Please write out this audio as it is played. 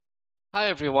Hi,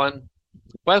 everyone.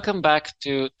 Welcome back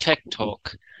to Tech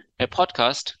Talk, a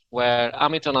podcast where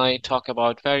Amit and I talk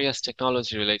about various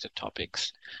technology related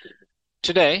topics.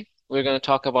 Today, we're going to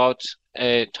talk about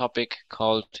a topic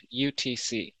called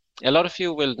UTC. A lot of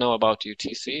you will know about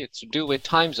UTC. It's to do with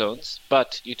time zones,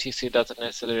 but UTC doesn't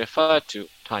necessarily refer to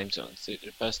time zones. It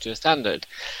refers to a standard,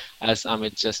 as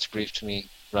Amit just briefed me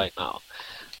right now.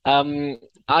 Um,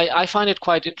 I find it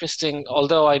quite interesting,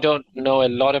 although I don't know a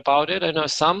lot about it. I know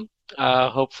some.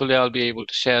 Hopefully, I'll be able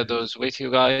to share those with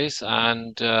you guys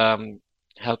and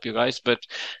help you guys. But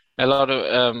a lot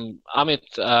of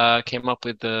Amit came up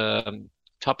with the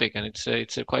topic, and it's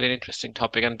a quite an interesting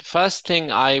topic. And the first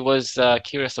thing I was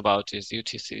curious about is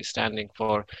UTC standing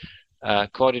for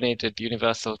Coordinated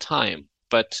Universal Time.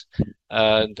 But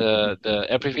the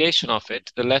abbreviation of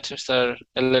it, the letters are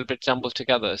a little bit jumbled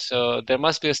together. So there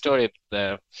must be a story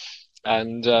there,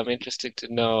 and I'm interested to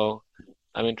know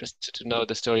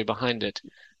the story behind it.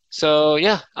 So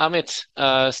yeah, Amit,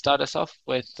 start us off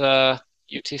with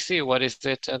UTC. What is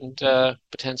it, and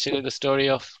potentially the story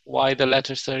of why the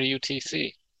letters are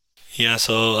UTC. Thanks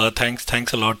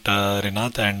a lot,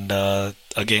 Rinat. And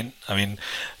again, I mean,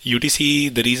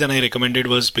 UTC. The reason I recommended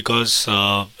was because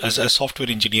as software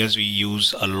engineers, we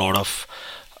use a lot of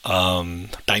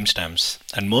timestamps,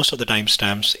 and most of the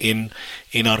timestamps in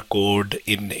our code,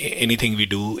 in anything we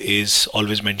do, is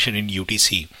always mentioned in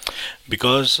UTC,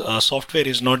 because software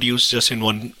is not used just in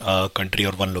one country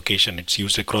or one location. It's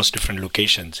used across different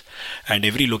locations, and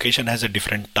every location has a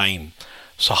different time.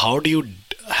 So how do you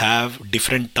have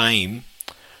different time,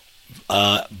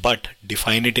 but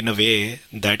define it in a way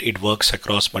that it works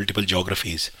across multiple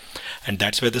geographies? And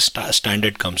that's where the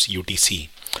standard comes, UTC.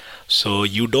 So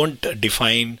you don't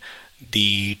define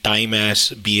the time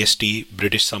as BST,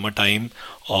 British Summer Time,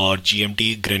 or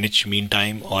GMT, Greenwich Mean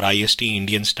Time, or IST,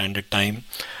 Indian Standard Time,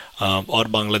 or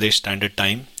Bangladesh Standard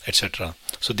Time, etc.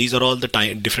 So these are all the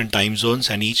different time zones,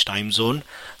 and each time zone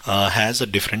has a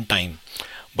different time,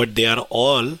 but they are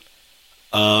all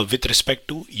with respect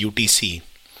to UTC.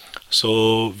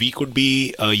 So we could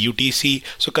be UTC.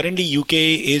 So currently UK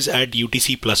is at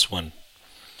UTC +1.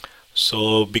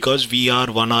 So because we are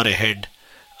 1 hour ahead,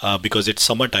 because it's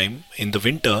summertime, in the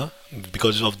winter,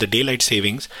 because of the daylight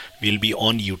savings, we'll be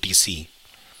on UTC.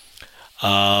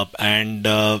 And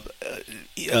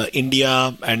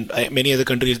India and many other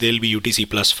countries, they'll be UTC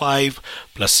 +5,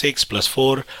 +6,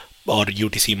 +4, or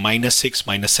UTC -6,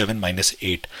 -7,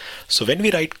 -8. So when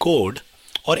we write code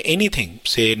or anything,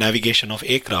 say navigation of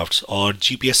aircrafts or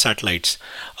GPS satellites,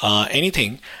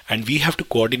 anything, and we have to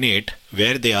coordinate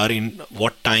where they are in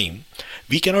what time,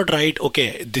 we cannot write,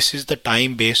 okay, this is the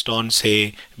time based on,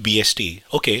 say, BST.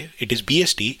 Okay, it is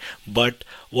BST, but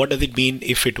what does it mean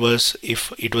if it was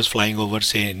flying over,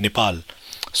 say, Nepal?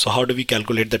 So how do we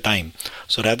calculate the time?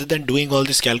 So rather than doing all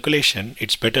this calculation,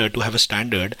 it's better to have a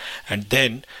standard and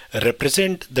then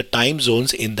represent the time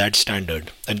zones in that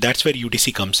standard. And that's where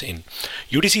UTC comes in.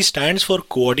 UTC stands for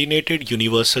Coordinated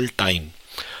Universal Time.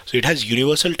 So it has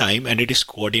universal time and it is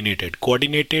coordinated.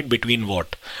 Coordinated between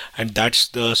what? And that's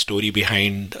the story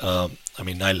behind,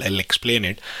 I'll explain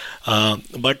it.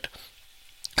 But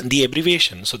the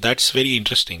abbreviation, so that's very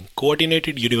interesting.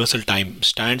 Coordinated Universal Time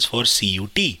stands for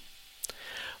CUT.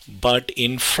 But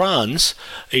in France,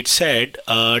 it said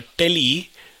Temps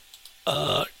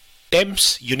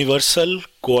Universal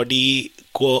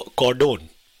Cordon.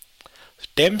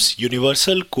 Temps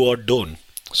Universal Cordon.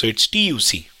 So it's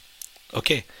TUC.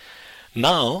 Okay.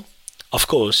 Now, of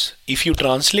course, if you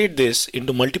translate this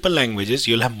into multiple languages,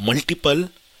 you'll have multiple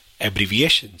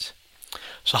abbreviations.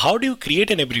 So how do you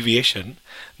create an abbreviation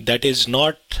that is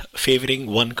not favoring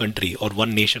one country or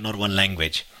one nation or one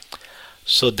language?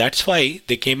 So that's why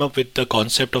they came up with the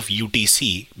concept of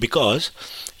UTC, because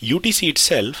UTC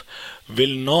itself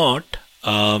will not,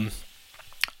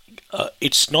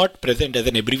 it's not present as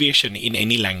an abbreviation in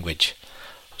any language.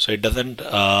 So it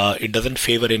doesn't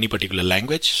favor any particular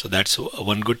language. So that's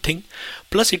one good thing.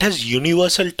 Plus it has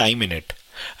universal time in it.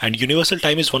 And universal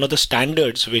time is one of the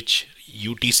standards which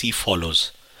UTC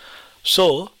follows.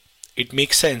 So it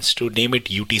makes sense to name it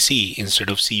UTC instead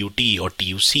of CUT or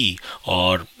TUC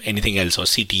or anything else, or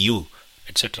CTU,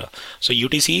 etc. So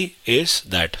UTC is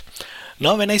that.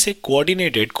 Now when I say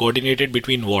coordinated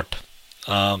between what?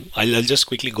 I'll just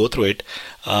quickly go through it.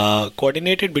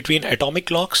 Coordinated between atomic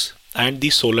clocks and the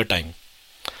solar time.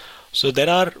 So there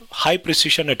are high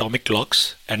precision atomic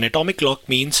clocks. An atomic clock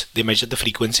means they measure the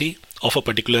frequency of a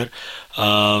particular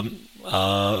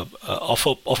of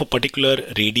a particular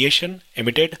radiation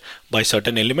emitted by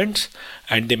certain elements,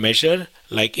 and they measure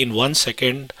like in 1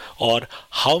 second or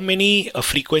how many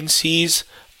frequencies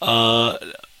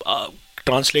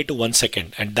translate to 1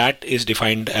 second, and that is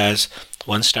defined as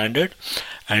one standard.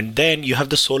 And then you have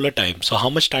the solar time. So how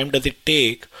much time does it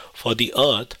take for the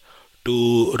Earth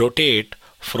to rotate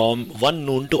from one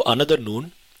noon to another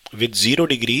noon with 0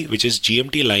 degree, which is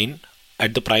GMT line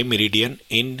at the prime meridian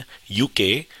in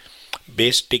UK,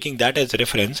 based taking that as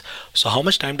reference. So how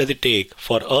much time does it take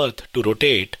for Earth to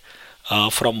rotate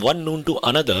from one noon to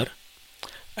another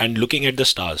and looking at the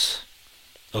stars?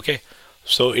 Okay,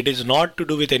 so it is not to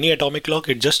do with any atomic clock.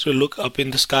 It's just to look up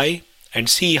in the sky and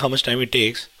see how much time it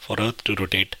takes for Earth to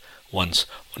rotate once,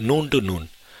 noon to noon,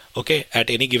 okay, at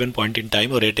any given point in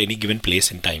time or at any given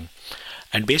place in time.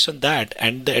 And based on that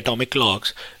and the atomic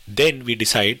clocks, then we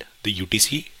decide the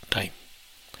UTC time.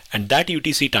 And that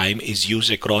UTC time is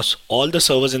used across all the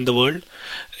servers in the world.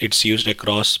 It's used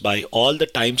across by all the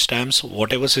timestamps,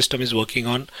 whatever system is working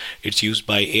on. It's used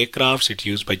by aircrafts, it's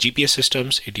used by GPS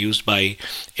systems, it's used by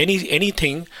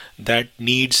anything that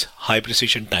needs high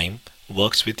precision time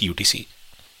works with UTC.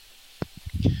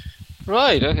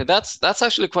 Right. Okay. That's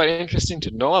actually quite interesting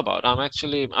to know about.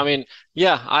 I mean,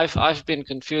 yeah, I've been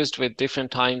confused with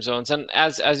different time zones, and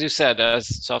as you said,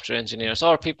 as software engineers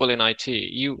or people in IT,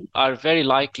 you are very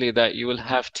likely that you will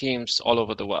have teams all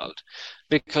over the world,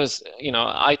 because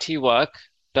IT work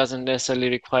doesn't necessarily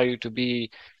require you to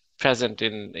be present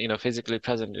physically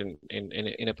present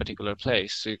in a particular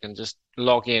place. So you can just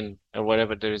log in or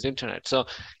wherever there is internet. So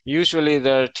usually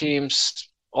there are teams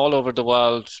all over the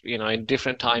world, in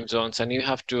different time zones, and you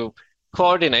have to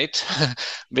coordinate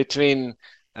between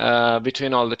all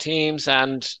the teams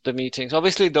and the meetings.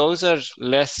 Obviously, those are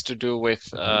less to do with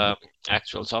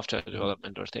actual software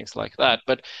development or things like that.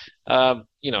 But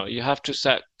you have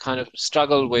to kind of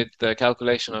struggle with the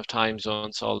calculation of time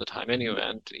zones all the time anyway.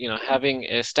 And having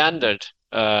a standard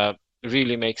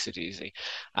really makes it easy.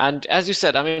 And as you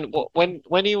said, I mean,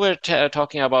 when you were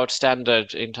talking about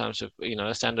standard in terms of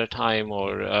a standard time,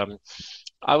 or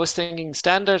I was thinking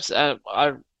standards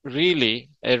are really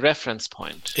a reference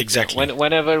point. Exactly.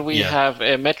 Whenever we have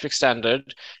a metric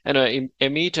standard, and a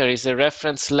meter is a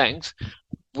reference length,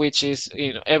 which is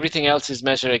everything else is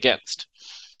measured against.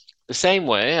 The same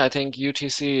way, I think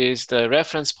UTC is the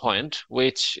reference point,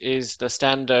 which is the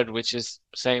standard, which is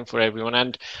same for everyone.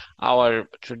 And our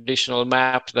traditional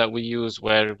map that we use,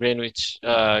 where Greenwich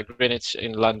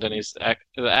in London is the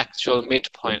actual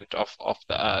midpoint of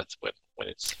the Earth when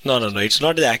it's No, it's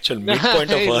not the actual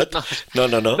midpoint of Earth. No,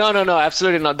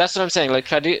 absolutely not. That's what I'm saying. Like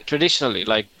traditionally,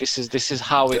 like this is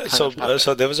how it kind of happened.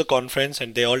 So there was a conference,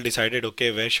 and they all decided,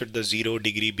 okay, where should the 0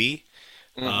 degree be?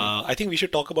 I think we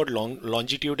should talk about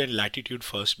longitude and latitude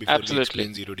first before we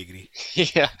explain 0 degree.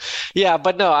 Yeah,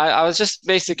 but no, I was just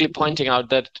basically pointing out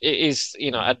that it is,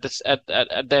 at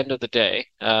the end of the day,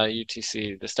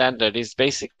 UTC, the standard, is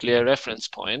basically a reference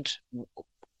point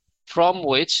from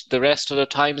which the rest of the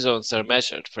time zones are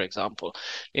measured. For example,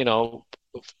 in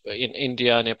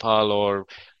India, Nepal, or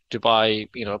Dubai,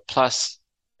 plus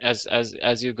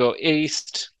as you go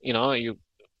east, you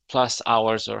plus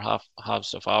hours or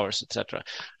halves of hours, etc.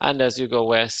 And as you go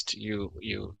west, you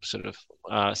sort of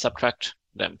subtract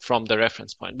them from the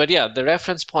reference point. But yeah, the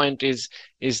reference point is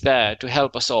there to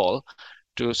help us all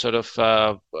to sort of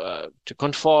to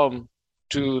conform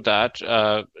to that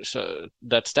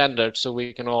that standard, so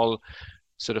we can all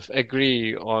sort of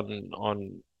agree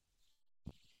on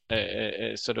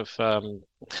a sort of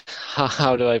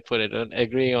how do I put it?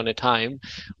 Agree on a time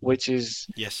which is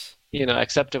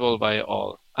acceptable by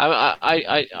all.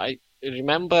 I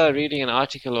remember reading an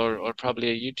article or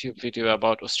probably a YouTube video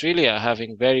about Australia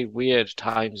having very weird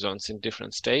time zones in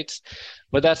different states,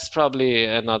 but that's probably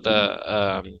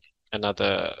another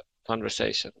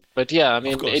conversation. But yeah, I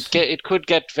mean, it could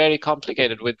get very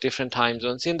complicated with different time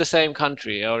zones in the same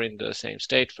country or in the same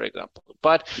state, for example.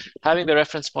 But having the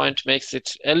reference point makes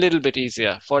it a little bit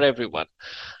easier for everyone.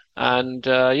 And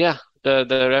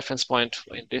the reference point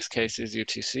in this case is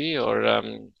UTC, or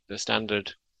the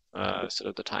standard sort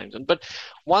of the time zone. But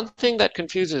one thing that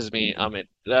confuses me, Amit,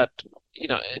 that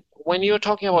when you're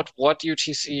talking about what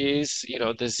UTC is,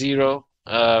 the zero,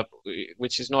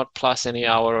 which is not plus any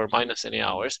hour or minus any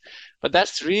hours, but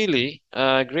that's really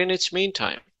Greenwich Mean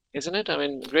Time, isn't it? I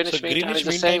mean, Greenwich Mean Time is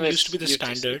the same as used to be the UTC.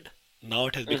 standard. Now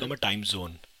it has become a time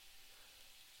zone.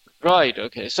 Right.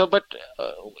 Okay. So, but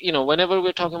whenever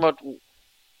we're talking about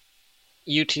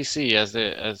UTC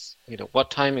as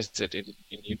what time is it in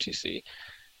UTC?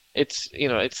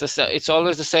 It's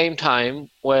always the same time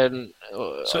when.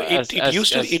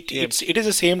 It is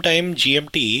the same time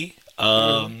GMT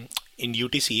in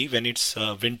UTC when it's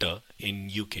winter in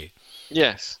UK.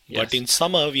 Yes. But in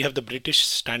summer we have the British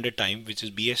Standard Time, which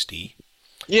is BST.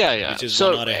 Yeah. Which is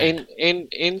so 1 hour ahead.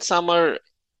 in summer,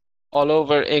 all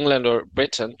over England or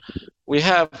Britain, we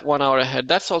have 1 hour ahead.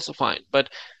 That's also fine. But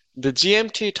the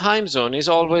GMT time zone is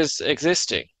always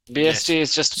existing. Yes. BST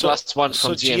is just So +1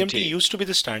 so from GMT GMT. used to be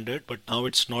the standard, but now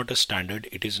it's not a standard.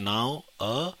 It is now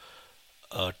a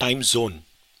time zone.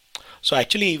 So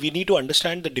actually, we need to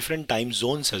understand the different time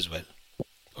zones as well.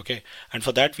 Okay, and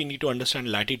for that we need to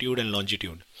understand latitude and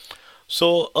longitude.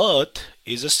 So Earth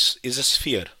is a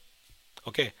sphere.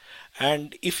 Okay,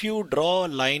 and if you draw a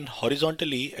line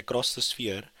horizontally across the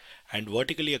sphere and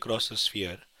vertically across the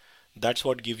sphere, that's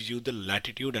what gives you the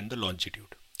latitude and the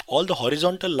longitude. All the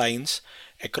horizontal lines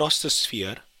across the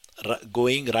sphere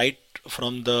going right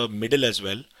from the middle as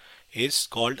well is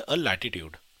called a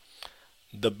latitude.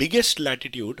 The biggest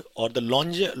latitude or the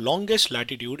longest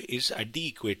latitude is at the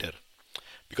equator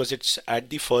because it's at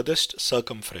the furthest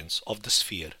circumference of the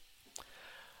sphere.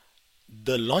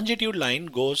 The longitude line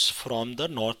goes from the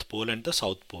North Pole and the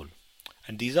South Pole,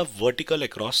 and these are vertical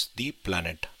across the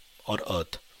planet or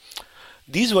Earth.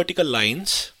 These vertical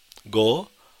lines go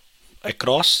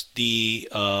across the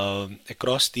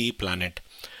planet.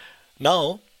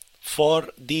 Now, for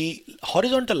the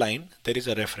horizontal line, there is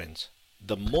a reference.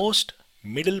 The most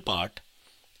middle part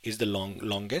is the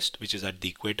longest, which is at the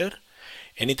equator.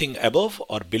 Anything above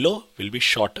or below will be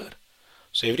shorter.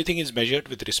 So everything is measured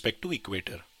with respect to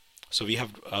equator. So we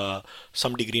have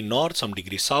some degree north, some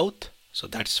degree south. So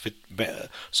that's with.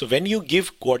 So when you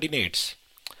give coordinates,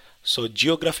 so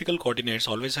geographical coordinates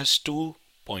always has 2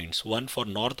 points, one for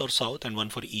north or south and one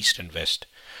for east and west.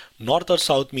 North or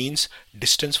south means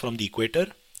distance from the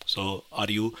equator. So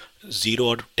are you 0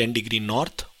 or 10 degree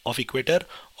north of equator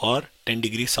or 10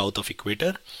 degrees south of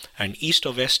equator, and east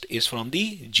or west is from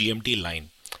the GMT line.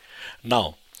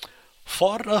 Now,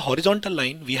 for a horizontal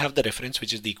line, we have the reference,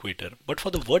 which is the equator. But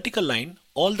for the vertical line,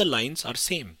 all the lines are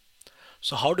same.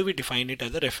 So how do we define it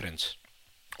as a reference?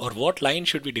 Or what line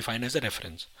should we define as a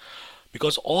reference?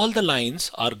 Because all the lines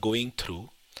are going through,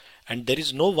 and there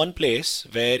is no one place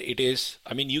where it is.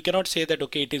 I mean, you cannot say that,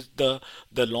 okay, it is the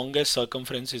longest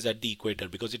circumference is at the equator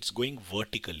because it's going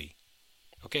vertically.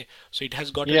 Okay, so it has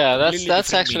got a Yeah, that's completely that's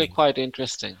different actually meaning. quite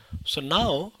interesting. So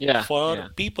now, Yeah, for yeah.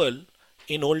 people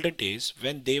in olden days,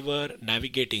 when they were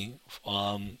navigating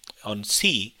on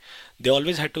sea, they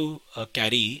always had to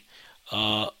carry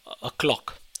a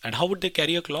clock. And how would they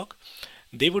carry a clock?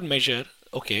 They would measure,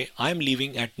 okay, I'm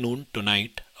leaving at noon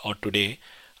tonight or today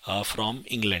from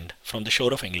England, from the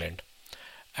shore of England.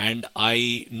 And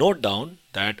I note down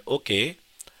that, okay,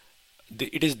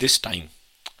 it is this time.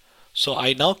 So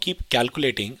I now keep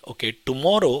calculating, okay,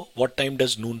 tomorrow what time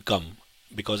does noon come?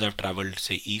 Because I've traveled,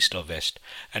 say, east or west.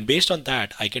 And based on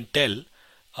that, I can tell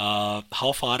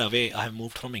how far away I have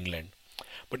moved from England.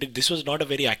 But this was not a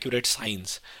very accurate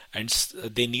science, and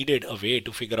they needed a way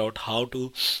to figure out how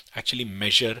to actually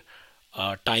measure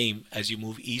time as you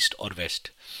move east or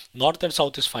west. North and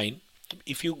south is fine.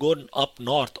 If you go up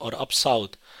north or up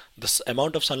south, the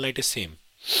amount of sunlight is same.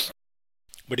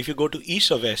 But if you go to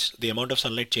east or west, the amount of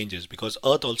sunlight changes because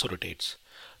Earth also rotates.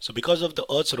 So because of the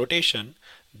Earth's rotation,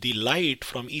 the light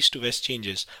from east to west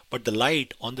changes, but the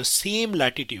light on the same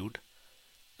latitude,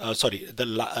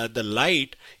 the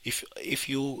light, if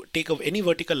you take of any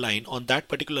vertical line on that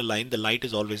particular line, the light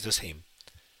is always the same.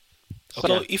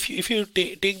 Okay, Yeah. so if you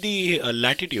take the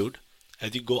latitude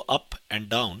as you go up and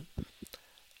down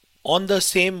on the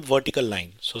same vertical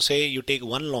line. So say you take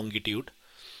one longitude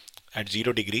at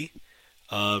 0 degree,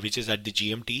 which is at the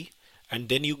GMT, and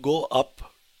then you go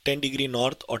up 10 degree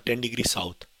north or 10 degree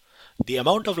south. The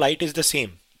amount of light is the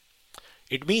same.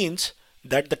 It means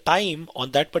that the time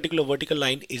on that particular vertical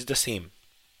line is the same.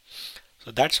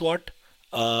 So that's what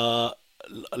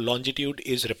longitude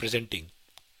is representing.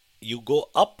 You go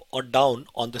up or down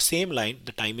on the same line,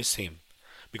 the time is same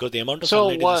because the amount of So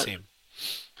sunlight is the what same.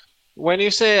 when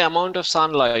you say amount of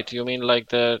sunlight, you mean like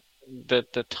the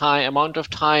time amount of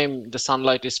time the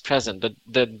sunlight is present,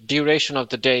 the duration of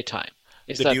the daytime.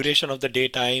 Is The that duration of the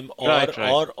daytime right,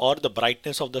 right? or the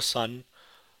brightness of the sun.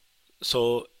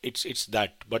 So it's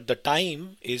that, but the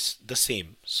time is the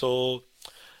same. So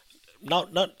now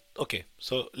okay,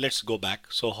 so let's go back.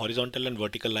 So horizontal and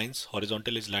vertical lines,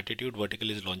 horizontal is latitude, vertical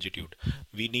is longitude.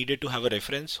 We needed to have a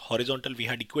reference. Horizontal we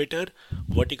had equator,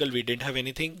 vertical we didn't have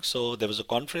anything. So there was a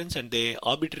conference and they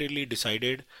arbitrarily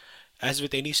decided, as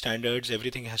with any standards,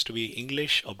 everything has to be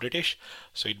English or British.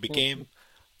 So it Mhm. became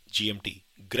GMT,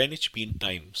 Greenwich Mean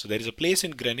Time. So there is a place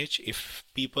in Greenwich. If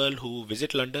people who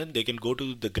visit London, they can go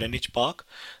to the Greenwich Park.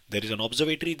 There is an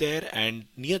observatory there, and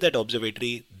near that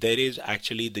observatory, there is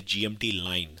actually the GMT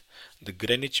line, the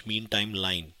Greenwich Mean Time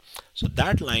line. So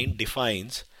that line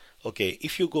defines, okay,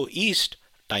 if you go east,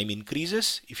 time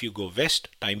increases. If you go west,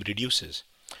 time reduces.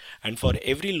 And for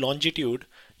every longitude,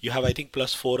 you have, I think,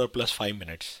 +4 or +5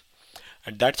 minutes.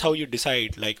 And that's how you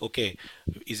decide, like, okay,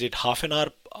 is it half an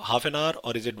hour,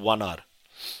 or is it 1 hour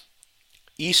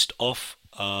east of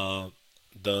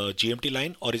the GMT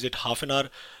line, or is it half an hour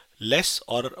less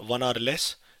or 1 hour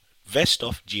less west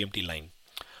of GMT line?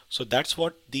 So that's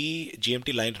what the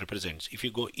GMT line represents. If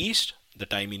you go east, the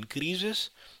time increases.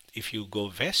 If you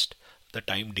go west, the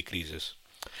time decreases.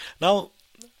 Now,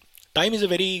 time is a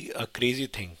very crazy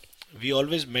thing. We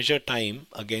always measure time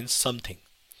against something,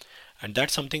 and that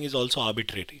something is also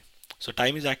arbitrary. So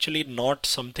time is actually not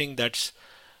something that's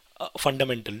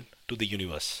fundamental to the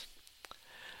universe.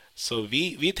 So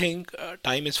we think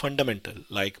time is fundamental,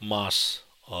 like mass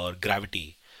or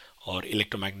gravity or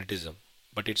electromagnetism,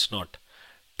 but it's not.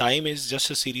 Time is just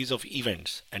a series of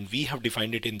events, and we have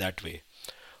defined it in that way.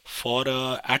 For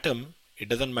an atom, it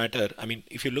doesn't matter. I mean,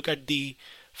 if you look at the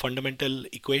fundamental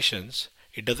equations,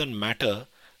 it doesn't matter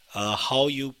how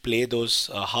you play those,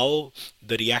 how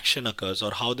the reaction occurs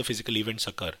or how the physical events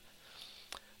occur,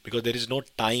 because there is no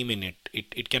time in it.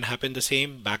 It can happen the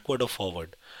same backward or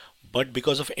forward. But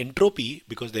because of entropy,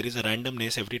 because there is a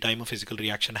randomness every time a physical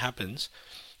reaction happens,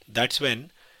 that's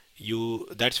when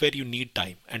that's where you need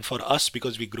time. And for us,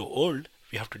 because we grow old,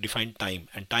 we have to define time,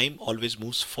 and time always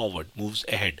moves forward, moves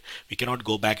ahead. We cannot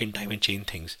go back in time and change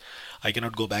things. I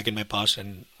cannot go back in my past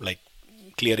and like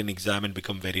clear an exam and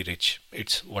become very rich.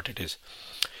 It's what it is.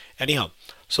 Anyhow,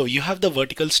 so you have the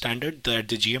vertical standard, the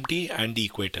GMT and the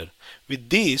equator. With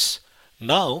this,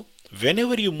 now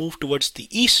whenever you move towards the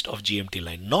east of GMT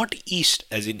line, not east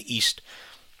as in east.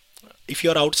 If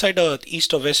you're outside Earth,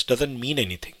 east or west doesn't mean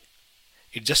anything.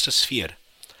 It's just a sphere.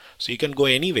 So you can go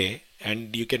anyway,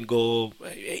 and you can go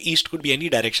east, could be any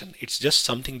direction. It's just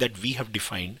something that we have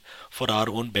defined for our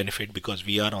own benefit because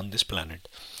we are on this planet.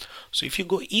 So if you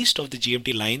go east of the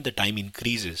GMT line, the time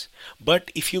increases.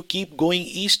 But if you keep going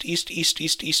east, you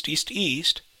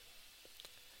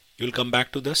will come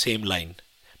back to the same line,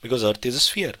 because Earth is a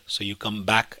sphere. So you come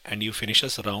back and you finish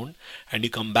us round, and you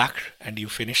come back and you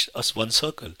finish us one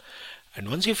circle. And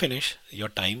once you finish, your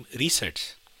time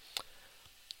resets.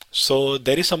 So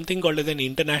there is something called as an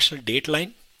international date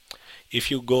line.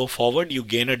 If you go forward, you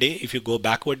gain a day. If you go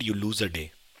backward, you lose a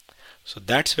day. So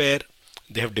that's where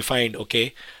they have defined,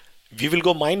 okay, we will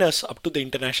go minus up to the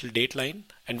international date line,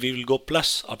 and we will go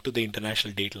plus up to the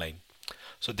international date line.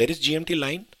 So there is GMT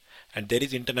line and there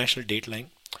is international date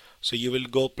line. So you will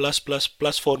go plus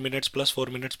 4 minutes, plus 4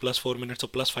 minutes, plus 4 minutes, or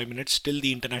plus 5 minutes till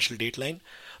the international date line.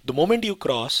 The moment you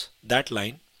cross that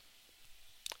line,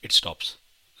 it stops.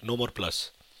 No more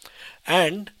plus.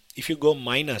 And if you go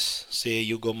minus, say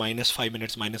you go minus 5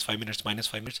 minutes, minus 5 minutes, minus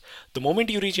 5 minutes, the moment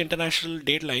you reach international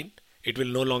date line, it will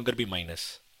no longer be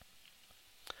minus.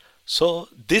 So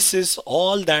this is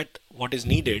all that what is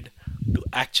needed to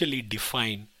actually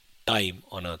define time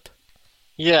on Earth.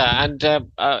 Yeah, and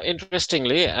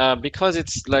interestingly, because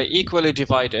it's like equally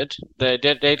divided, the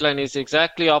dateline is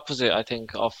exactly opposite, I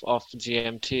think, of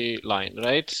GMT line,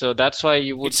 right? So that's why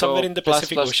you would It's somewhere go in the plus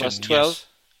Pacific plus Ocean. plus 12. Yes.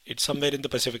 It's somewhere in the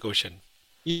Pacific Ocean.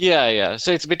 Yeah.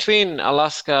 So it's between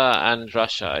Alaska and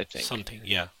Russia, I think. Something,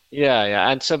 yeah. Yeah.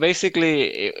 And so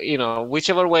basically,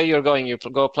 whichever way you're going, you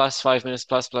go plus 5 minutes,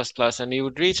 plus, and you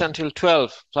would reach until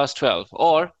 12, plus 12,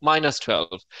 or minus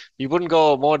 12. You wouldn't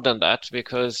go more than that,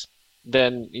 because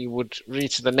then you would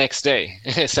reach the next day,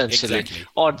 essentially, Exactly.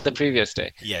 or the previous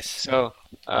day. Yes. So,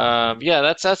 yeah,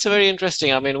 that's very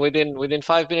interesting. I mean, within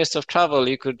 5 minutes of travel,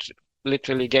 you could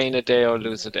literally gain a day or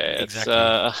lose a day. It's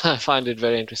Exactly. I find it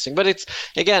very interesting. But it's,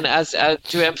 again, as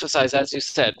to emphasize, as you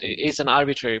said, it's an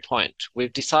arbitrary point.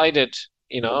 We've decided,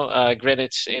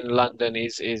 Greenwich in London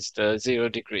is the 0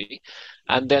 degree,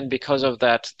 and then because of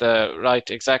that, the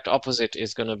exact opposite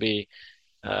is going to be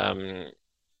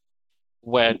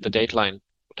where the dateline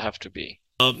would have to be.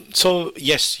 So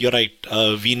yes, you're right.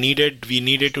 We needed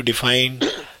to define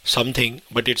something,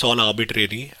 but it's all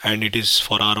arbitrary and it is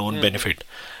for our own benefit.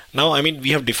 Now, I mean,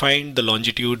 we have defined the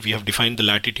longitude, we have defined the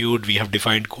latitude, we have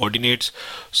defined coordinates,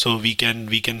 so we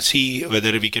can see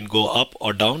whether we can go up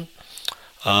or down,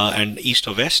 and east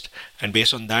or west, and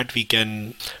based on that you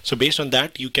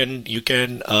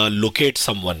can locate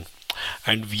someone,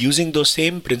 and using those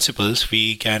same principles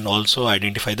we can also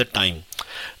identify the time.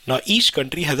 Now each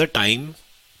country has a time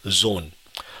zone.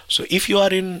 So if you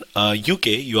are in UK,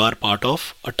 you are part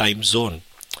of a time zone.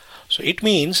 So it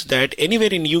means that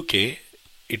anywhere in UK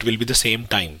it will be the same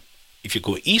time. If you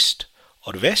go east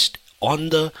or west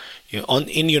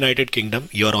in United Kingdom,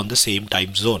 you are on the same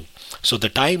time zone. So the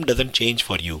time doesn't change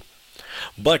for you.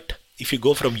 But if you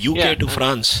go from UK to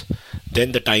France,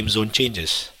 then the time zone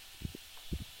changes.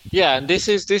 Yeah, and this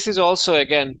is also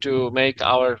again to make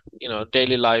our,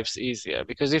 daily lives easier.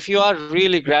 Because if you are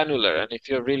really granular and if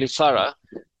you're really thorough,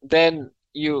 then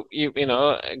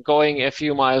going a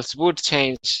few miles would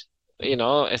change,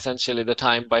 essentially the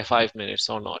time by 5 minutes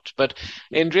or not. But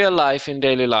in real life, in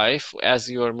daily life, as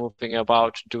you are moving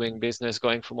about doing business,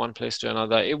 going from one place to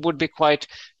another, it would be quite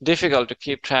difficult to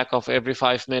keep track of every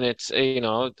 5 minutes,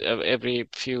 every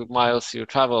few miles you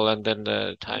travel, and then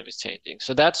the time is changing.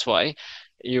 So that's why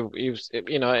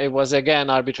it was again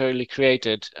arbitrarily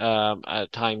created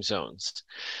time zones.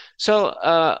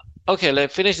 So okay,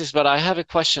 let's finish this. But I have a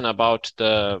question about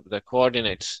the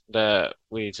coordinates that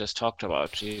we just talked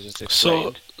about. You just So,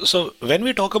 explained. so when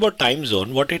we talk about time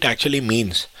zone, what it actually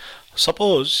means,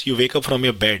 suppose you wake up from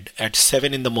your bed at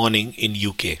 7 in the morning in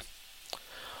UK.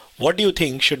 What do you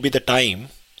think should be the time,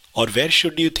 or where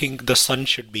should you think the sun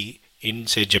should be in,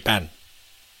 say, Japan?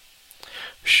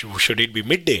 Should it be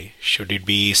midday? Should it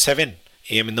be 7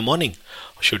 a.m. in the morning?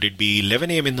 Should it be 11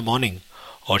 a.m. in the morning?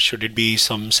 Or should it be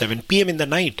some 7 p.m. in the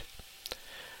night?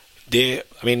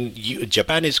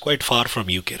 Japan is quite far from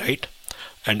UK, right?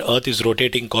 And Earth is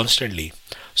rotating constantly.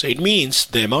 So it means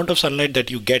the amount of sunlight that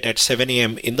you get at 7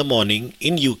 a.m. in the morning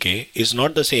in UK is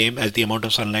not the same as the amount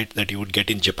of sunlight that you would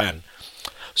get in Japan.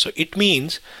 So it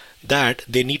means that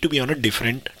they need to be on a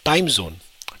different time zone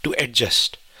to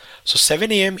adjust. So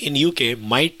 7 a.m. in UK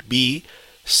might be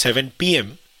 7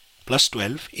 p.m. plus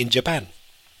 12 in Japan,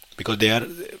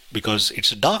 because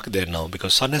it's dark there now,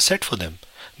 because sun has set for them.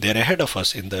 They're ahead of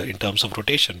us in terms of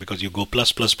rotation, because you go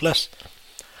plus plus plus.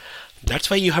 That's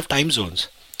why you have time zones.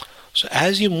 So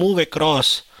as you move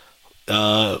across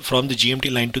from the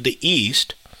GMT line to the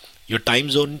east, your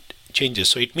time zone changes.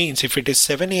 So it means if it is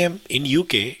 7 a.m. in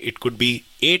UK, it could be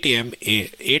 8 a.m.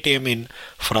 in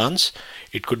France.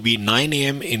 It could be 9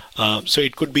 a.m. in so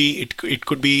it could be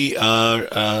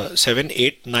 7,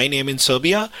 8, 9 a.m. in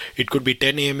Serbia. It could be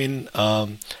 10 a.m. in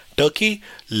Turkey,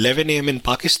 11 a.m. in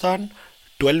Pakistan,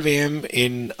 12 a.m.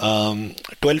 in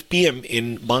 12 p.m.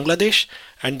 in Bangladesh,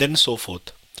 and then so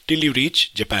forth till you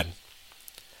reach Japan.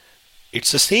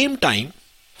 It's the same time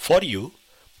for you,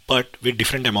 but with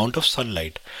different amount of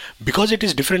sunlight. Because it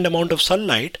is different amount of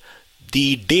sunlight,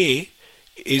 the day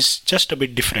is just a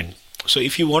bit different. So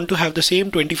if you want to have the same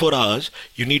 24 hours,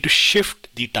 you need to shift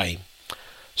the time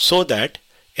so that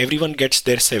everyone gets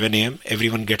their 7 a.m.,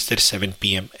 everyone gets their 7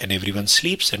 p.m., and everyone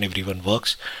sleeps and everyone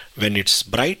works when it's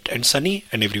bright and sunny,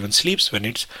 and everyone sleeps when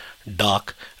it's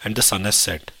dark and the sun has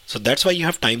set. So that's why you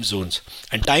have time zones.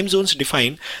 And time zones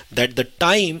define that the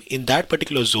time in that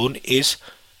particular zone is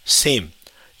same.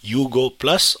 You go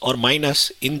plus or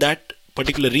minus in that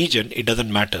particular region, it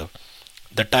doesn't matter.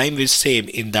 The time is same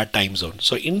in that time zone.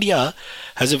 So India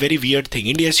has a very weird thing.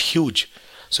 India is huge.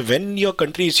 So when your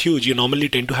country is huge, you normally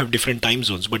tend to have different time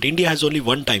zones. But India has only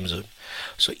one time zone.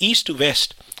 So east to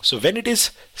west. So when it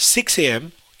is 6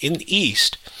 a.m. in the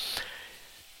east,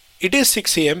 it is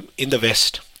 6 a.m. in the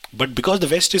west. But because the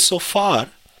west is so far,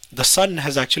 the sun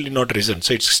has actually not risen.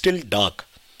 So it's still dark.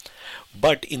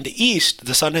 But in the east,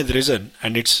 the sun has risen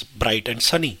and it's bright and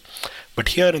sunny. But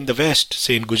here in the west,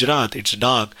 say in Gujarat, it's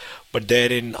dark, but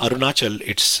there in Arunachal,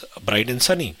 it's bright and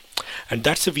sunny. And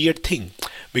that's a weird thing,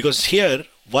 because here,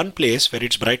 one place where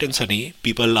it's bright and sunny,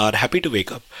 people are happy to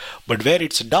wake up. But where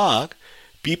it's dark,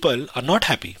 people are not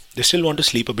happy. They still want to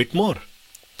sleep a bit more.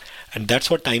 And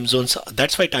that's why time zones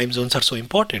are so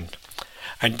important.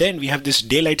 And then we have this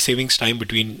daylight savings time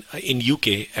between in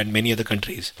UK and many other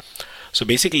countries. So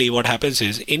basically what happens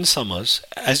is in summers,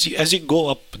 as you go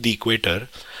up the equator,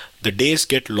 the days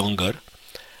get longer,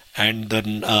 and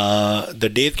then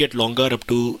the days get longer up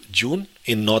to June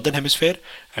in northern hemisphere,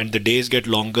 and the days get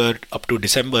longer up to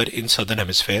December in southern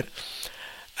hemisphere.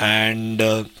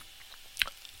 And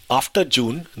after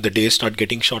June, the days start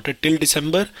getting shorter till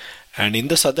December, and in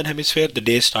the southern hemisphere, the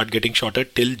days start getting shorter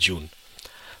till June.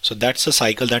 So that's the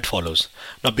cycle that follows.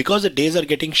 Now, because the days are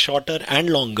getting shorter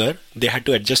and longer, they had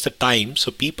to adjust the time.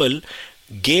 So people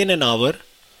gain an hour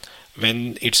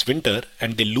when it's winter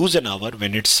and they lose an hour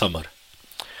when it's summer.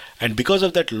 And because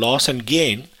of that loss and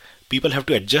gain, people have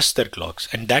to adjust their clocks.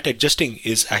 And that adjusting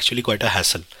is actually quite a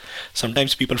hassle.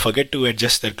 Sometimes people forget to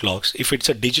adjust their clocks. If it's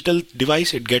a digital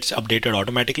device, it gets updated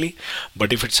automatically.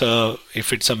 But if it's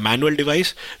a manual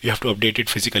device, you have to update it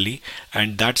physically.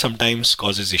 And that sometimes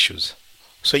causes issues.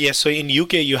 So yes, so in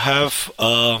UK you have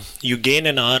you gain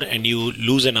an hour and you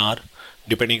lose an hour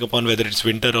depending upon whether it's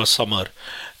winter or summer,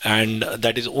 and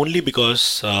that is only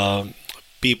because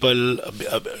people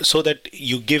so that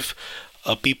you give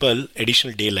people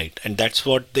additional daylight, and that's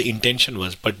what the intention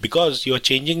was. But because you are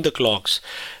changing the clocks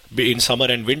in summer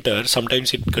and winter,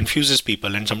 sometimes it confuses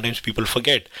people, and sometimes people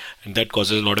forget, and that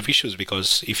causes a lot of issues.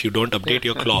 Because if you don't update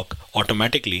your clock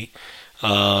automatically,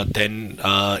 then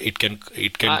it can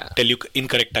tell you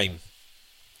incorrect time.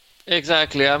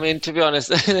 Exactly. I mean, to be honest,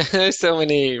 there's so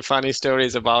many funny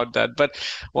stories about that. But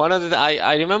one of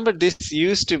I remember this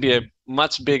used to be a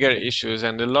much bigger issues,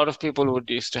 and a lot of people would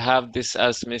used to have this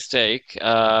as mistake.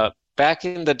 Back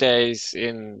in the days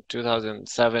in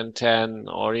 2007, 10,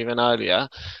 or even earlier,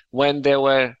 when there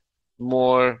were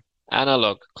more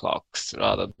analog clocks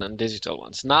rather than digital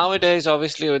ones. Nowadays,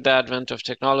 obviously, with the advent of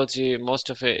technology, most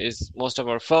of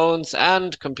our phones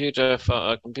and computer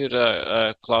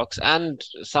clocks and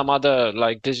some other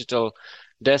like digital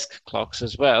desk clocks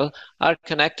as well are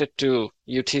connected to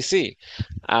UTC,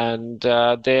 and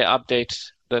they update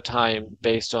the time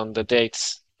based on the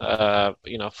dates.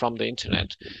 From the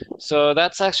internet. So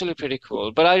that's actually pretty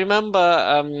cool. But I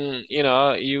remember,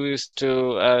 you used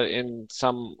to, in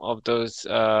some of those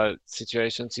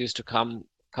situations, used to come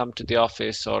to the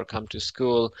office or come to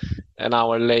school an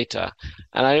hour later.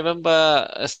 And I remember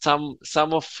some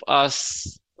of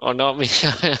us, or not me,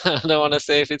 I don't want to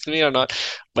say if it's me or not,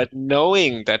 but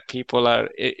knowing that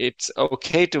it's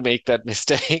okay to make that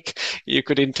mistake, you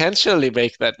could intentionally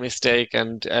make that mistake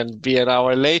and be an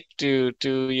hour late to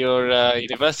your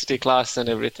university class and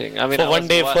everything. I mean, For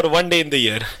one day in the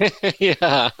year.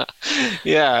 yeah,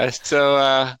 yeah. So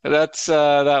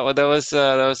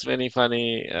that was many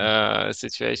funny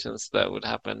situations that would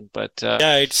happen. But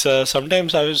Yeah, it's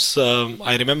sometimes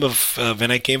I remember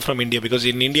when I came from India, because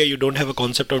in India you don't have a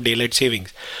concept of daylight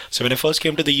savings. So when I first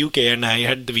came to the UK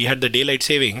and we had the daylight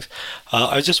savings,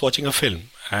 I was just watching a film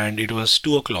and it was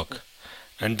 2 o'clock.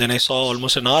 And then I saw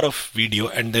almost an hour of video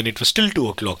and then it was still 2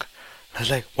 o'clock. I was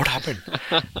like, what happened?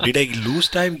 Did I lose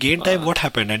time, gain time? What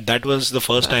happened? And that was the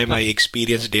first time I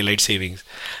experienced daylight savings.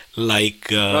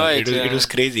 Like, right, it was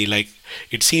yeah, crazy. Like,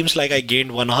 it seems like I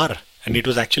gained 1 hour. And it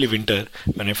was actually winter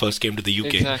when I first came to the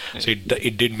UK. So exactly.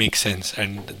 it did make sense.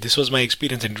 And this was my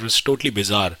experience and it was totally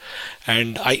bizarre.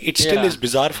 And it still is Yeah.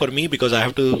 bizarre for me because I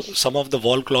have to, some of the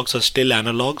wall clocks are still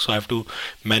analog. So I have to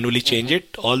manually change Hmm.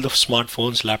 it. All the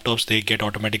smartphones, laptops, they get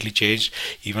automatically changed.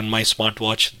 Even my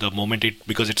smartwatch, the moment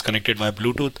because it's connected via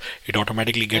Bluetooth, it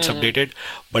automatically gets Hmm. updated.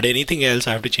 But anything else,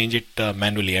 I have to change it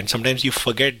manually. And sometimes you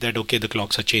forget that, okay, the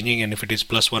clocks are changing and if it is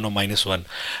 +1 or -1,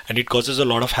 and it causes a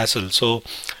lot of hassle. So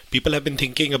people have been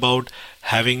thinking about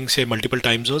having, say, multiple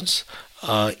time zones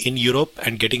in Europe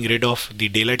and getting rid of the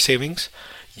daylight savings.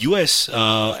 US,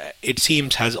 it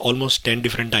seems, has almost 10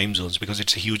 different time zones because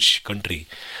it's a huge country.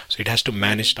 So it has to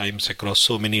manage Hmm. times across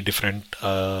so many different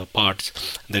parts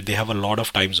that they have a lot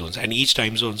of time zones. And each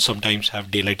time zone sometimes have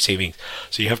daylight savings.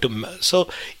 So you have to, so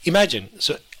imagine,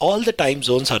 so all the time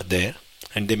zones are there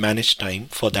and they manage time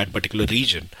for that particular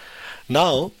region.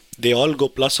 Now, they all go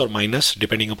plus or minus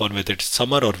depending upon whether it's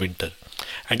summer or winter.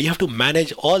 And you have to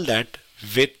manage all that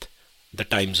with the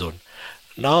time zone.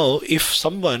 Now, if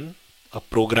someone, a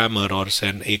programmer or say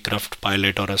an aircraft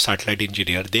pilot or a satellite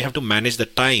engineer, they have to manage the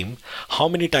time. How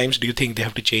many times do you think they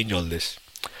have to change all this?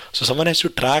 So someone has to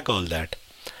track all that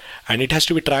and it has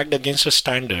to be tracked against a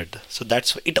standard. So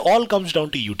that's it, all comes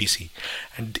down to UTC,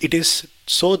 and it is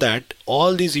so that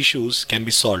all these issues can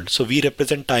be solved. So we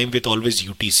represent time with always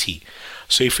UTC.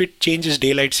 So if it changes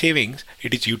daylight savings,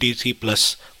 it is UTC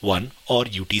 +1 or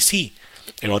UTC,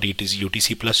 or it is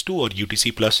UTC +2 or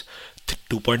UTC plus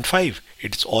 2.5.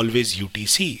 It's always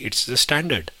UTC. It's the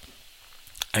standard,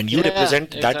 and you Yeah,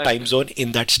 represent that time exactly. zone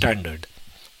in that standard.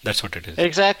 That's what it is.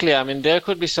 Exactly. I mean, there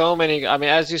could be so many. I mean,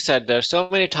 as you said, there are so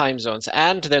many time zones,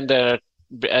 and then there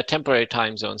are temporary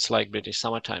time zones like British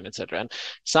summertime, etc. And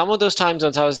some of those time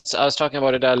zones, I was talking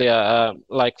about it earlier.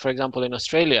 Like for example, in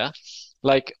Australia,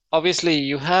 like obviously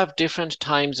you have different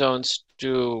time zones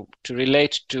to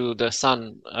relate to the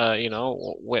sun.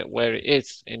 Where it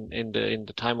is in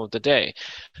the time of the day.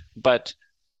 But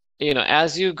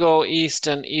as you go east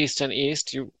and east and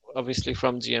east, you obviously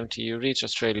from GMT, you reach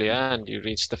Australia and you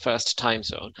reach the first time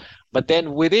zone. But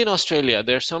then within Australia,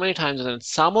 there are so many time zones, and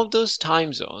some of those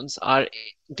time zones are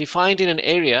defined in an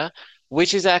area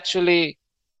which is actually,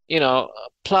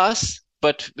 plus,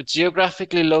 but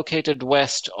geographically located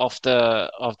west of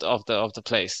the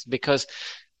place because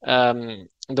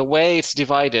the way it's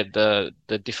divided,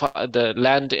 the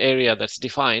land area that's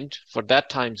defined for that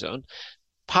time zone,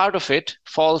 part of it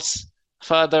falls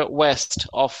further west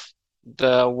of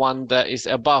the one that is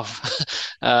above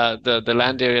the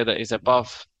land area that is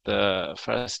above the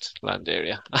first land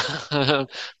area.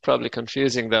 Probably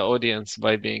confusing the audience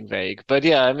by being vague. But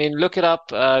yeah, I mean, look it up,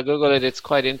 Google it. It's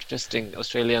quite interesting,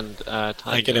 Australian I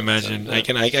time can zones. imagine.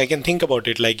 And I can think about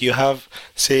it. Like you have,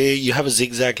 say, you have a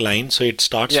zigzag line, so it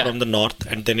starts yeah, from the north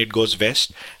and then it goes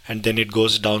west and then it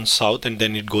goes down south and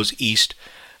then it goes east.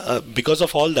 Because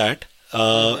of all that,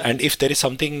 hmm and if there is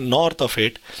something north of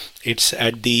it, it's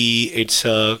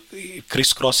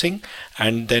crisscrossing,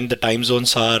 and then the time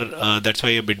zones are that's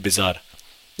why a bit bizarre.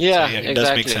 So yeah, yeah, it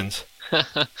does make exactly. sense.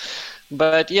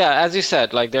 But yeah, as you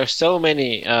said, like there's so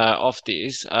many of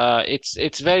these.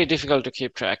 It's very difficult to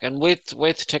keep track. And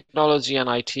with technology and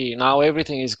IT, now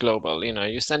everything is global. You know,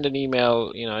 you send an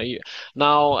email.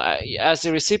 Now as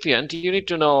a recipient, you need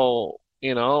to know.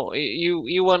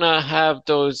 You want to have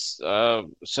those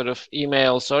sort of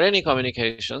emails or any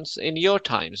communications in your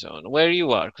time zone where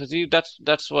you are, because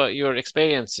that's what you're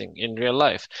experiencing in real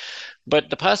life.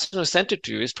 But the person who sent it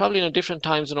to you is probably in a different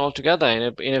time zone altogether,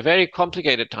 in a very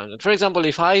complicated time zone. For example,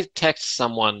 if I text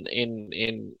someone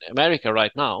in America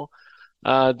right now,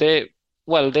 they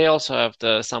well, they also have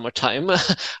the summertime.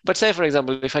 But say, for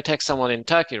example, if I text someone in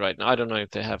Turkey right now, I don't know if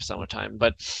they have summertime,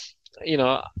 but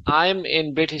I'm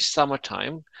in British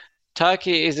summertime.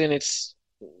 Turkey is in its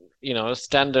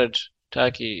standard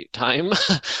Turkey time.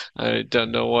 I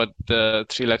don't know what the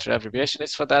three-letter abbreviation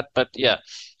is for that, but yeah.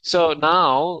 So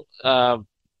now,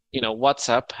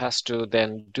 WhatsApp has to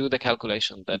then do the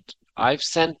calculation that I've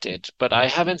sent it, but I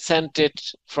haven't sent it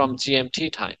from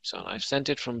GMT time zone. I've sent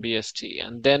it from BST,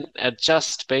 and then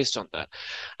adjust based on that.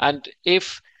 And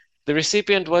if the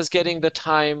recipient was getting the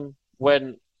time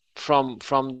when from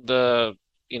the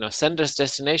sender's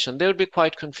destination, they would be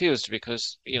quite confused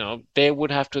because they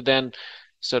would have to then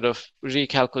sort of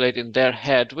recalculate in their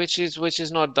head, which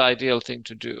is not the ideal thing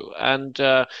to do. And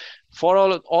for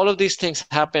all of these things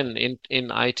happen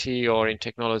in IT or in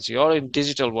technology or in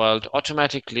digital world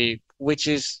automatically, which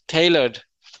is tailored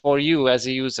for you as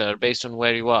a user based on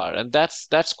where you are. And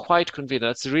that's quite convenient.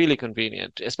 That's really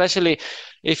convenient, especially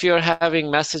if you're having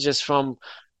messages from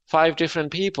five different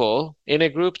people in a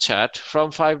group chat from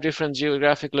five different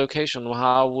geographic locations.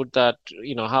 How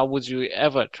would you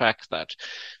ever track that?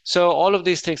 So all of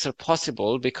these things are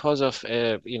possible because of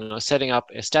setting up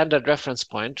a standard reference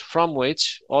point from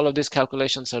which all of these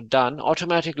calculations are done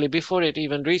automatically before it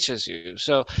even reaches you.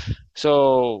 So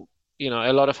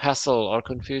a lot of hassle or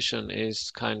confusion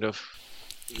is kind of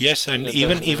Yes, and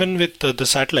doesn't even with the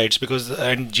satellites, because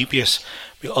and GPS,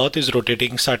 the Earth is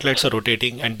rotating, satellites are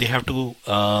rotating, and they have to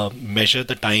measure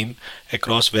the time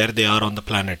across where they are on the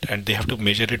planet, and they have to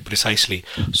measure it precisely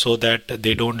so that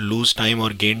they don't lose time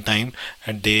or gain time,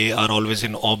 and they are always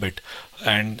in orbit.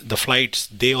 And the flights,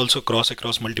 they also cross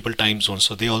across multiple time zones,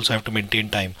 so they also have to maintain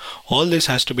time. All this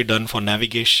has to be done for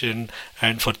navigation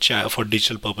and for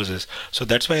digital purposes. So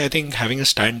that's why I think having a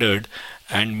standard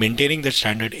and maintaining that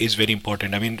standard is very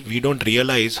important. I mean, we don't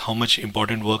realize how much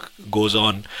important work goes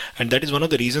on, and that is one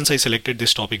of the reasons I selected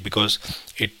this topic, because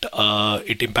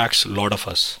it impacts a lot of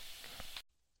us.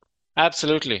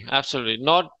 Absolutely, absolutely.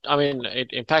 Not, I mean, it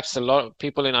impacts a lot of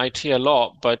people in IT a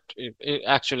lot, but it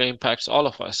actually impacts all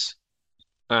of us.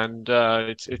 And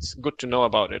it's good to know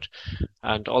about it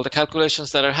and all the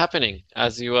calculations that are happening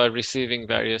as you are receiving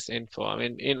various info. I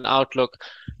mean, in Outlook,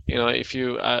 if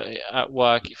you at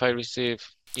work, if I receive,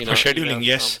 For scheduling, emails from,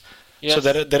 yes. So yes,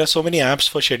 there are so many apps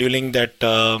for scheduling that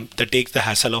take the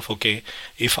hassle of, okay,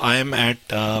 if I am at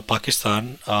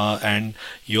Pakistan and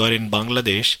you are in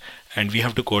Bangladesh and we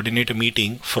have to coordinate a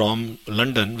meeting from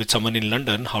London with someone in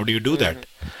London, how do you do hmm that?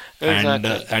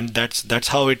 exactly. And that's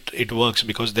how it works,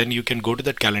 because then you can go to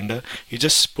that calendar, you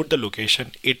just put the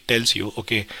location, it tells you,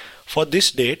 okay, for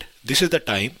this date this is the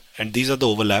time and these are the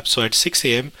overlaps. So at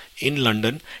 6 a.m. in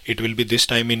London it will be this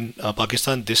time in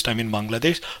Pakistan, this time in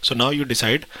Bangladesh. So now you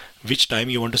decide which time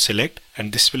you want to select,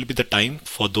 and this will be the time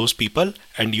for those people,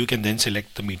 and you can then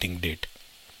select the meeting date.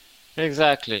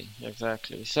 Exactly,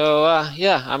 exactly. So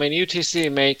yeah, I mean,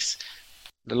 UTC makes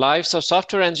the lives of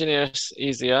software engineers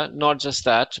easier, not just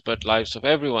that, but lives of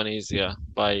everyone easier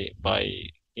by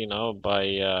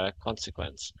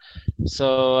consequence.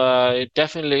 So it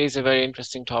definitely is a very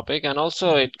interesting topic, and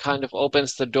also it kind of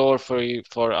opens the door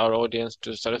for our audience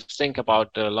to sort of think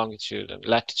about the longitude and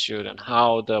latitude and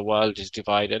how the world is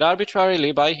divided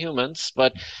arbitrarily by humans,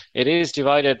 but it is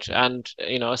divided and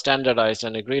standardized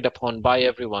and agreed upon by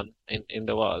everyone in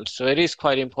the world. So it is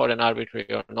quite important,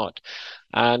 arbitrary or not,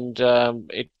 and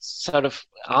it sort of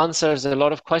answers a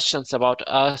lot of questions about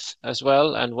us as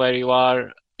well and where you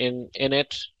are in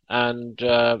it. and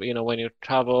when you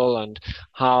travel and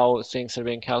how things are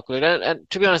being calculated. And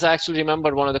to be honest, I actually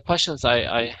remembered one of the questions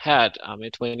I had,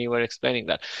 Amit, when you were explaining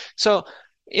that. So,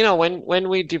 when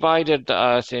we divided the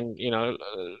Earth in,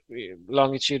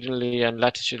 longitudinally and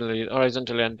latitudinally,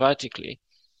 horizontally and vertically,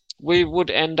 we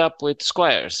would end up with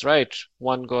squares, right?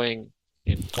 One going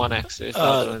in one axis, the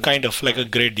other in Kind of like a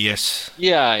grid, yes.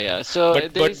 yeah, yeah. So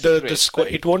there But is a the grid, square,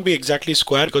 it won't be exactly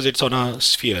square because it's on a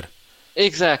sphere.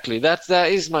 exactly. That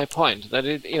is my point. That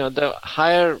the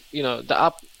higher,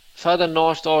 the further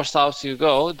north or south you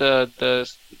go, the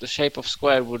shape of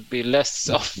square would be less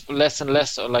and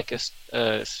less like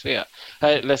a sphere,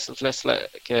 less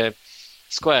like a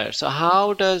square. So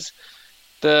how does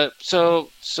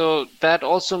so that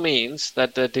also means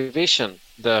that the division,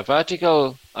 the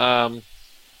vertical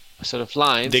sort of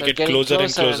They lines are get getting closer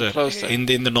and closer and closer closer. in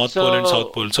the North Pole and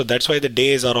South So Pole. So that's why the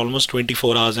days are almost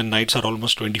 24 hours and nights are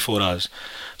almost 24 hours.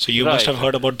 So you must right, have right.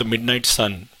 heard about the midnight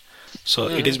sun. So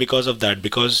it is Hmm. because of that,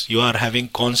 because you are having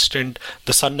constant,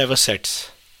 the sun never sets.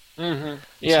 Hmm.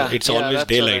 So Yeah, it's yeah, always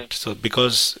that's what I. daylight. So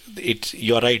because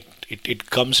you're right, it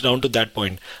comes down to that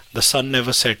point. The sun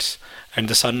never sets and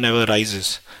the sun never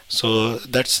rises. So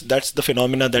that's the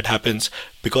phenomena that happens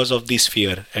because of the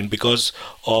sphere and because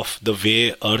of the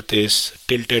way Earth is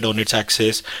tilted on its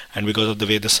axis and because of the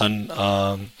way the sun,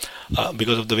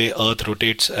 because of the way Earth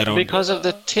rotates around, Because of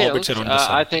the orbits tilt, around the I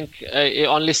sun. think it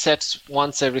only sets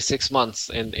once every 6 months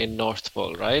in North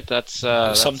Pole, right? That's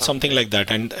Something something. like that,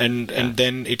 Yeah. and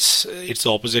then it's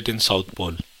the opposite in South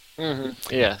Pole.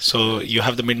 Yes, So yes. you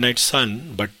have the midnight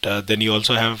sun, but then you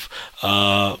also have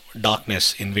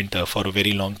darkness in winter for a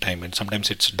very long time, and sometimes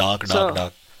it's dark, dark, So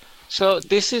dark. so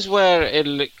this is where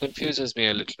confuses me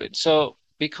a little bit. So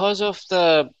because of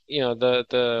the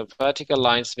vertical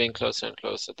lines being closer and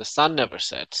closer, the sun never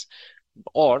sets,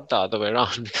 or the other way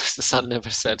around, because the sun never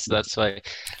sets. That's why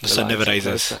The the sun never lines are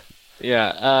rises. closer.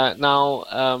 Yeah. Now,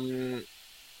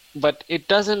 but it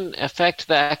doesn't affect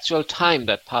the actual time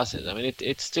that passes. I mean,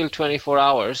 it's still 24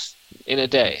 hours in a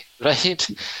day, right?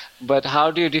 But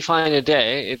how do you define a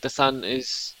day if the sun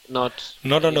is not,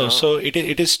 No, no, no. So it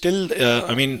is still.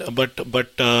 I mean, but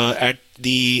at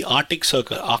the Arctic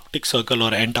Circle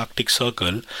or Antarctic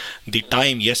Circle, the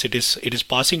time, yes, it is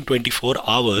passing 24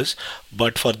 hours,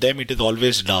 but for them it is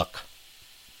always dark.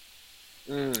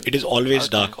 mm, It is always okay.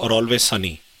 dark or always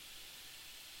sunny.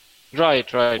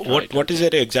 Right, right, right. What is Okay. your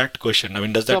exact question? I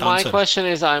mean, does So that my answer? question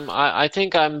is, I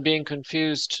think I'm being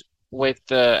confused with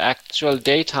the actual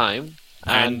daytime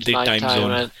And and the time nighttime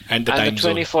zone and the and the time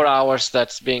zone. 24 hours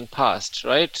that's being passed,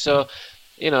 right? So,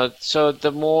 so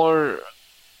the more,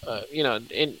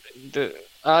 in the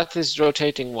Earth is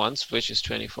rotating once, which is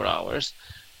 24 hours.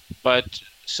 But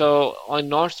so on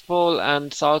North Pole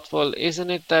and South Pole, isn't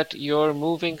it that you're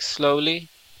moving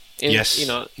slowly in, Yes,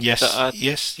 the yes, Earth?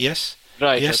 yes, yes,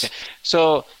 Right, okay. yes.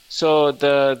 So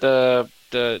the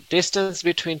distance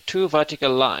between two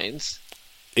vertical lines,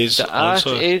 Is the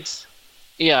Earth also is,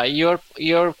 yeah,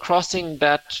 you're crossing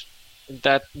that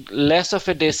less of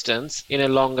a distance in a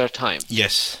longer time.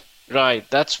 yes, Right.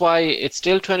 That's why it's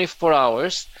still 24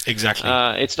 hours. exactly.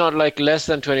 It's not like less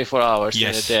than 24 hours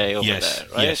in a Yes, day over yes, there,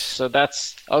 right? yes. So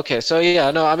that's okay. So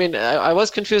yeah, no, I mean, I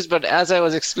was confused, but as I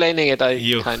was explaining it, I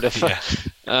You, kind of yeah,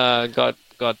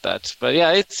 got that. But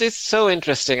yeah, it's so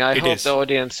interesting. I it hope the is.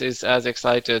 audience is as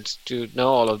excited to know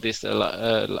all of this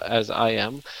as I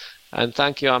am. And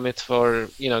thank you, Amit, for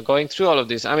going through all of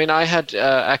this. I mean, I had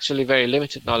actually very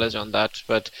limited knowledge on that,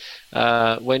 but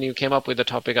when you came up with the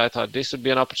topic, I thought this would be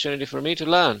an opportunity for me to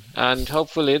learn, and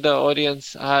hopefully the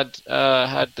audience had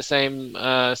the same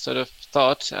sort of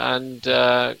thought, and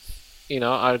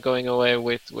are going away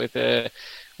with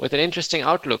an interesting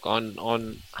outlook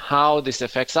on how this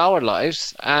affects our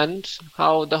lives and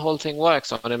how the whole thing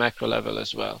works on a macro level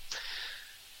as well.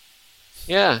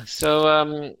 Yeah,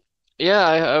 so yeah,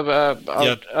 I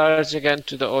Yeah, would urge again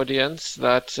to the audience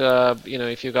that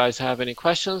if you guys have any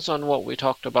questions on what we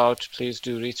talked about, please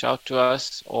do reach out to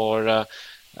us, or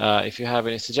if you have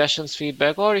any suggestions,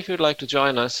 feedback, or if you'd like to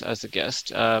join us as a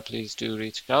guest, please do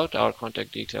reach out. Our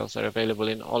contact details are available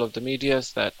in all of the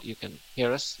medias that you can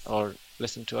hear us or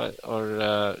listen to us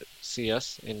or see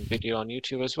us in video on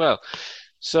YouTube as well.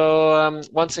 So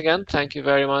once again, thank you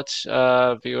very much,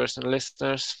 viewers and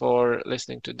listeners, for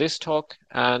listening to this talk,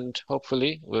 and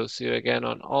hopefully we'll see you again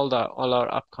on all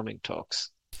our upcoming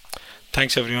talks.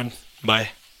 thanks everyone. Bye.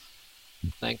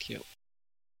 Thank you.